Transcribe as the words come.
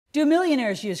Do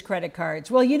millionaires use credit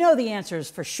cards? Well, you know the answer is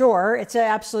for sure. It's an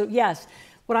absolute yes.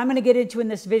 What I'm going to get into in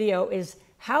this video is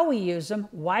how we use them,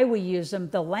 why we use them,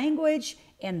 the language,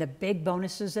 and the big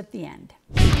bonuses at the end.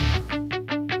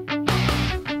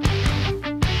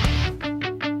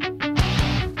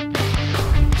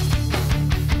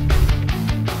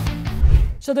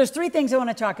 So there's three things I want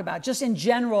to talk about. Just in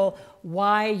general,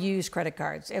 why use credit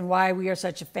cards and why we are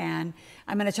such a fan.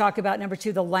 I'm going to talk about number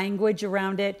two, the language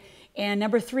around it. And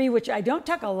number three, which I don't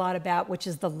talk a lot about, which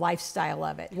is the lifestyle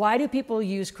of it. Why do people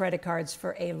use credit cards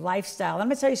for a lifestyle? I'm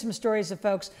going to tell you some stories of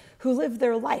folks who live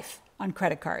their life on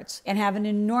credit cards and have an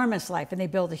enormous life, and they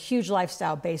build a huge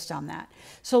lifestyle based on that.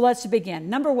 So let's begin.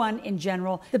 Number one, in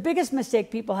general, the biggest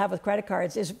mistake people have with credit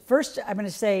cards is, first, I'm going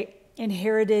to say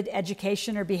inherited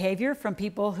education or behavior from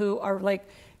people who are like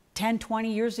 10,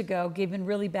 20 years ago, given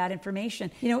really bad information.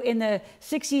 You know, in the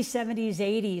 60s, 70s,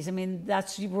 80s, I mean,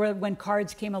 that's when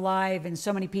cards came alive and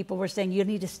so many people were saying, you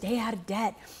need to stay out of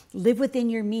debt, live within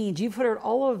your means. You've heard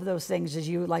all of those things as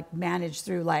you like manage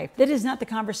through life. That is not the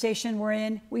conversation we're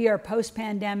in. We are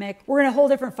post-pandemic. We're in a whole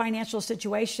different financial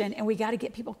situation, and we got to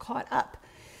get people caught up.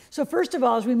 So first of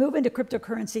all, as we move into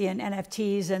cryptocurrency and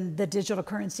NFTs and the digital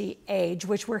currency age,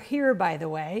 which we're here, by the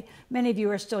way, many of you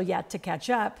are still yet to catch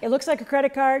up. It looks like a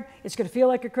credit card, it's going to feel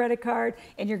like a credit card,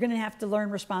 and you're going to have to learn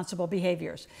responsible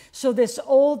behaviors. So this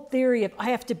old theory of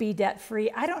I have to be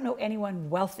debt-free, I don't know anyone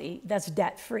wealthy that's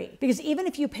debt-free. Because even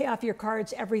if you pay off your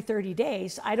cards every 30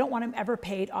 days, I don't want them ever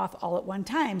paid off all at one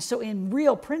time. So in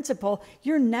real principle,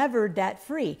 you're never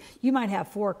debt-free. You might have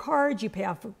 4 cards, you pay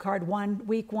off card 1,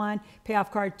 week 1, pay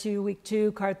off card 2, week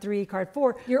 2, card 3, card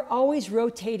 4. You're always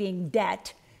rotating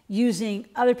debt using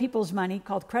other people's money,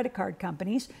 called credit card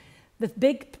companies. The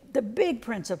big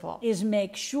principle is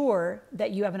make sure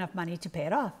that you have enough money to pay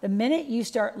it off. The minute you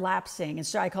start lapsing, and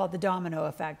so I call it the domino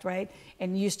effect, right?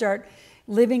 And you start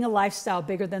living a lifestyle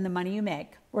bigger than the money you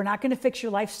make. We're not going to fix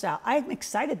your lifestyle. I'm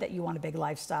excited that you want a big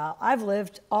lifestyle. I've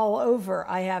lived all over.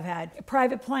 I have had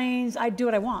private planes. I do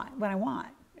what I want when I want.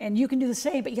 And you can do the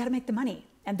same, but you got to make the money.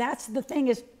 And that's the thing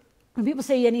is, when people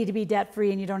say you need to be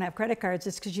debt-free and you don't have credit cards,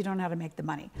 it's because you don't know how to make the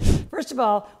money. First of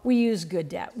all, we use good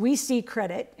debt. We see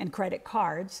credit and credit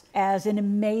cards as an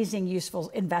amazing, useful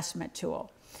investment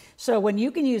tool. So when you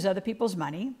can use other people's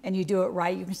money and you do it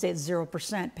right, you can say it's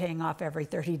 0% paying off every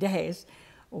 30 days.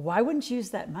 Why wouldn't you use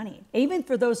that money? Even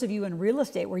for those of you in real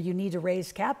estate where you need to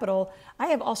raise capital, I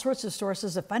have all sorts of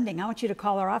sources of funding. I want you to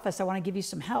call our office. I want to give you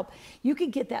some help. You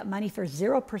could get that money for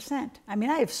 0%. I mean,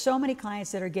 I have so many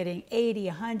clients that are getting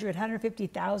 $80,000, $100,000,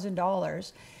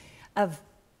 $150,000 of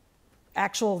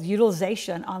actual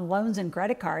utilization on loans and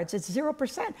credit cards. It's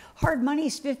 0%. Hard money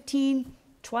is 15,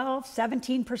 12,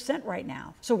 17% right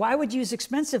now. So why would you use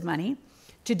expensive money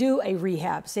to do a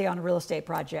rehab, say on a real estate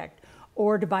project?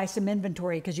 Or to buy some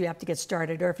inventory because you have to get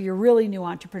started. Or if you're a really new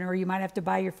entrepreneur, you might have to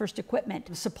buy your first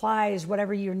equipment, supplies,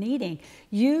 whatever you're needing.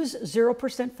 Use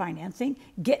 0% financing,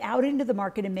 get out into the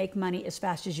market and make money as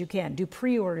fast as you can. Do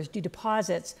pre-orders, do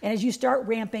deposits. And as you start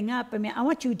ramping up, I mean, I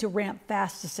want you to ramp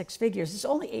fast to 6 figures. It's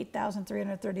only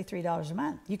 $8,333 a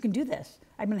month. You can do this.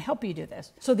 I'm going to help you do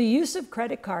this. So the use of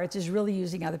credit cards is really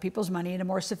using other people's money in a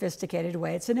more sophisticated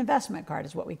way. It's an investment card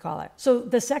is what we call it. So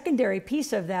the secondary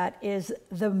piece of that is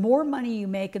the more money you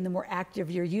make and the more active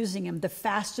you're using them, the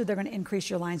faster they're going to increase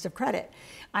your lines of credit.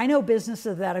 I know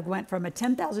businesses that have went from a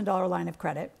 $10,000 line of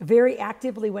credit, very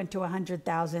actively went to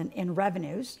 $100,000 in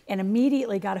revenues, and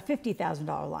immediately got a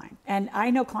 $50,000 line. And I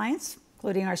know clients,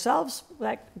 including ourselves,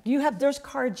 like there's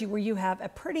cards where you have a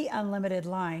pretty unlimited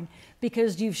line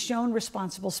because you've shown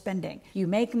responsible spending. You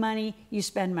make money, you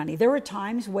spend money. There were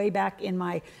times way back in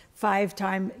my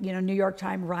 5-time, New York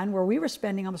Times run where we were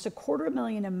spending almost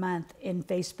 $250,000 a month in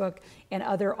Facebook and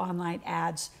other online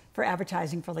ads for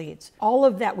advertising for leads. All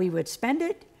of that, we would spend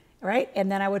it, right?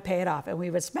 And then I would pay it off, and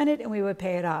we would spend it and we would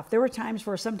pay it off. There were times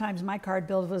where sometimes my card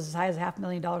bill was as high as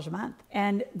 $500,000 a month.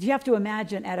 And you have to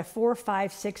imagine at a 4,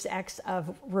 5, 6x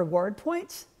of reward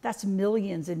points, that's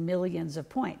millions and millions of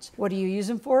points. What do you use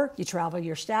them for? You travel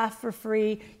your staff for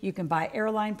free. You can buy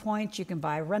airline points. You can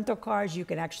buy rental cars. You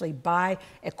can actually buy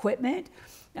equipment.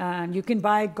 You can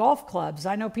buy golf clubs.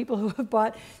 I know people who have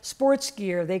bought sports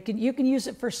gear. You can use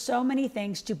it for so many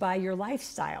things to buy your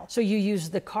lifestyle. So you use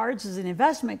the cards as an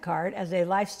investment card, as a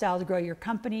lifestyle to grow your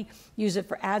company, use it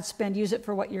for ad spend, use it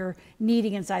for what you're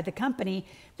needing inside the company.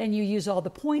 Then you use all the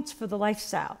points for the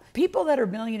lifestyle. People that are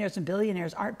millionaires and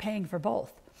billionaires aren't paying for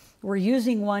both. We're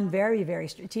using one very, very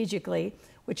strategically,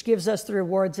 which gives us the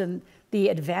rewards and the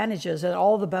advantages and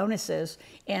all the bonuses.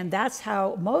 And that's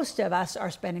how most of us are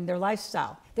spending their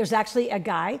lifestyle. There's actually a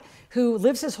guy who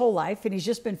lives his whole life, and he's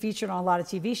just been featured on a lot of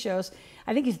TV shows.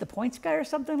 I think he's the points guy or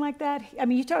something like that. I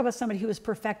mean, you talk about somebody who has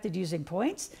perfected using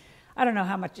points. I don't know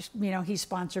how much, he's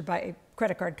sponsored by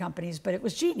credit card companies, but it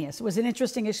was genius. It was an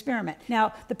interesting experiment.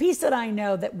 Now, the piece that I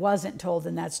know that wasn't told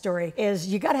in that story is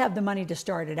you got to have the money to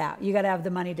start it out. You got to have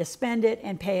the money to spend it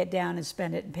and pay it down and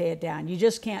spend it and pay it down. You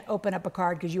just can't open up a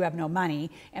card because you have no money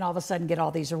and all of a sudden get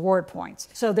all these reward points.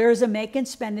 So there's a make and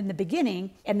spend in the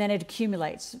beginning, and then it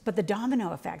accumulates. But the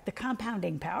domino effect, the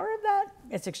compounding power of that,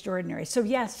 it's extraordinary. So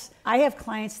yes, I have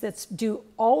clients that do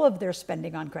all of their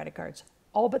spending on credit cards,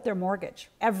 all but their mortgage,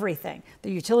 everything.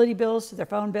 Their utility bills, their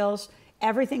phone bills,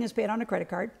 everything is paid on a credit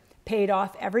card, paid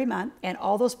off every month, and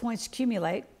all those points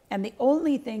accumulate. And the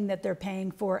only thing that they're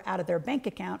paying for out of their bank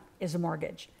account is a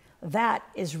mortgage. That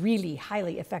is really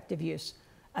highly effective use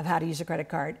of how to use a credit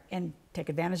card and take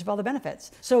advantage of all the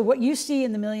benefits. So what you see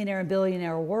in the millionaire and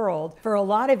billionaire world, for a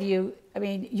lot of you, I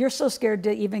mean, you're so scared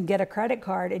to even get a credit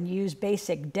card and use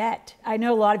basic debt. I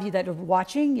know a lot of you that are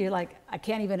watching, you're like, I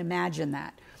can't even imagine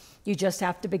that. You just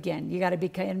have to begin. You got to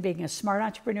begin being a smart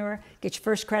entrepreneur, get your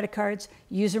first credit cards,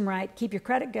 use them right, keep your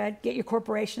credit good, get your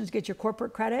corporations, get your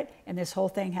corporate credit, and this whole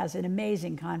thing has an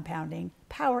amazing compounding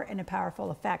power and a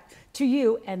powerful effect to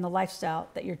you and the lifestyle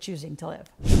that you're choosing to live.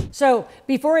 So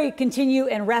before we continue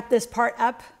and wrap this part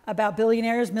up about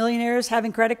billionaires, millionaires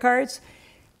having credit cards,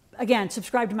 again,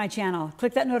 subscribe to my channel.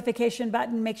 Click that notification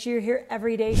button. Make sure you're here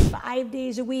every day, 5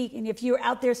 days a week. And if you're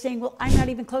out there saying, well, I'm not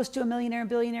even close to a millionaire and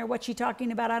billionaire, what's she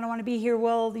talking about? I don't want to be here.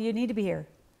 Well, you need to be here.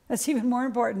 That's even more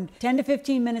important. 10 to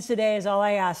 15 minutes a day is all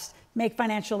I ask. Make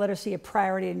financial literacy a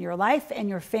priority in your life and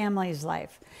your family's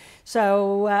life.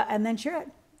 So, and then share it.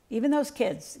 Even those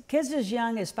kids as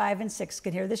young as 5 and 6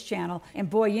 can hear this channel. And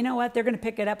boy, you know what? They're going to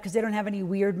pick it up because they don't have any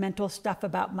weird mental stuff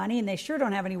about money, and they sure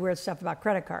don't have any weird stuff about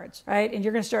credit cards, right? And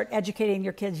you're going to start educating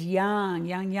your kids young.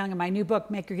 In my new book,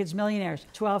 Make Your Kids Millionaires,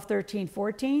 12, 13,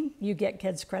 14, you get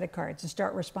kids credit cards and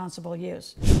start responsible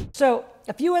use. So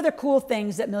a few other cool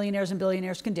things that millionaires and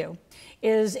billionaires can do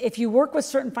is if you work with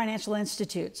certain financial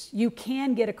institutes, you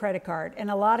can get a credit card.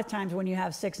 And a lot of times when you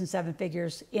have 6 and 7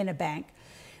 figures in a bank,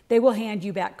 they will hand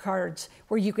you back cards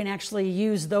where you can actually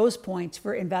use those points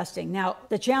for investing. Now,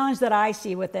 the challenge that I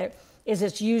see with it is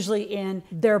it's usually in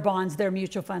their bonds, their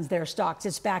mutual funds, their stocks.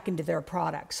 It's back into their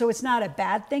products. So it's not a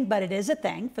bad thing, but it is a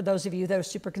thing for those of you that are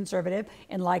super conservative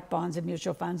and like bonds and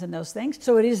mutual funds and those things.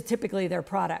 So it is typically their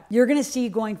product. You're going to see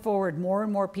going forward more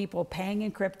and more people paying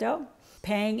in crypto,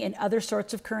 paying in other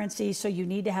sorts of currencies, so you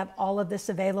need to have all of this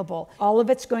available. All of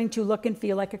it's going to look and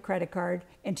feel like a credit card,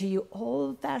 and to you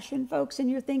old-fashioned folks in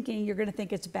your thinking, you're going to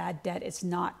think it's bad debt. It's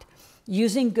not.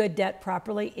 Using good debt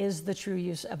properly is the true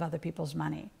use of other people's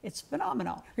money. It's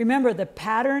phenomenal. Remember, the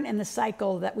pattern and the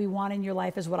cycle that we want in your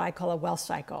life is what I call a wealth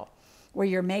cycle, where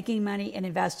you're making money and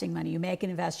investing money. You make and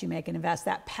invest, you make and invest.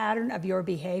 That pattern of your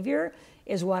behavior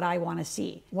is what I want to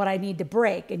see. What I need to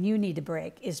break, and you need to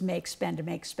break, is make, spend,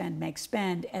 make, spend, make,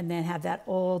 spend, and then have that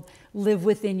old live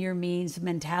within your means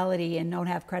mentality and don't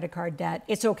have credit card debt.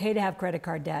 It's okay to have credit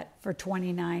card debt for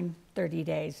 29, 30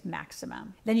 days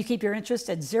maximum. Then you keep your interest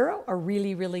at 0 or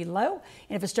really, really low.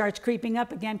 And if it starts creeping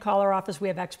up, again, call our office. We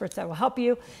have experts that will help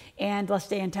you, and let's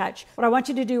stay in touch. What I want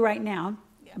you to do right now,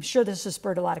 I'm sure this has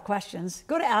spurred a lot of questions.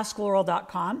 Go to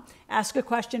askloral.com, ask a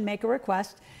question, make a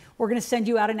request. We're going to send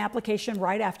you out an application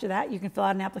right after that. You can fill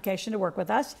out an application to work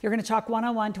with us. You're going to talk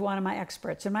one-on-one to one of my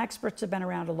experts. And my experts have been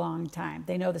around a long time.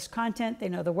 They know this content, they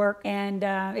know the work. And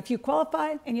if you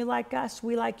qualify and you like us,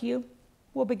 we like you,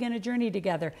 we'll begin a journey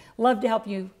together. Love to help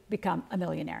you become a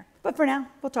millionaire. But for now,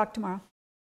 we'll talk tomorrow.